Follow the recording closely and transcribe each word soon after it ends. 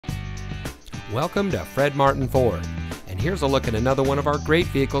Welcome to Fred Martin Ford, and here's a look at another one of our great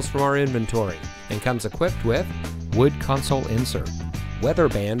vehicles from our inventory, and comes equipped with wood console insert, weather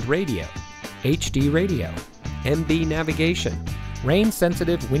band radio, HD radio, MB navigation, rain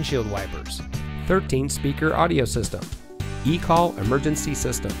sensitive windshield wipers, 13 speaker audio system, e-call emergency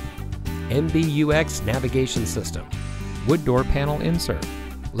system, MBUX navigation system, wood door panel insert,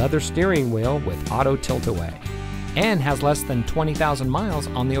 leather steering wheel with auto tilt-away, and has less than 20,000 miles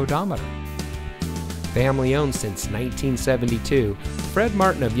on the odometer. Family owned since 1972, Fred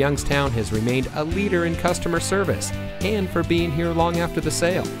Martin of Youngstown has remained a leader in customer service and for being here long after the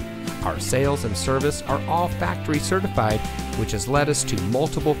sale. Our sales and service are all factory certified, which has led us to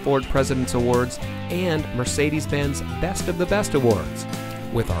multiple Ford President's Awards and Mercedes-Benz Best of the Best Awards.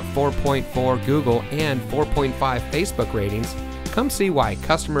 With our 4.4 Google and 4.5 Facebook ratings, come see why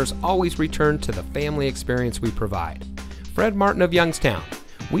customers always return to the family experience we provide. Fred Martin of Youngstown.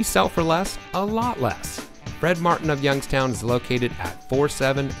 We sell for less, a lot less. Fred Martin of Youngstown is located at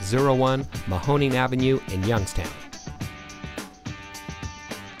 4701 Mahoning Avenue in Youngstown.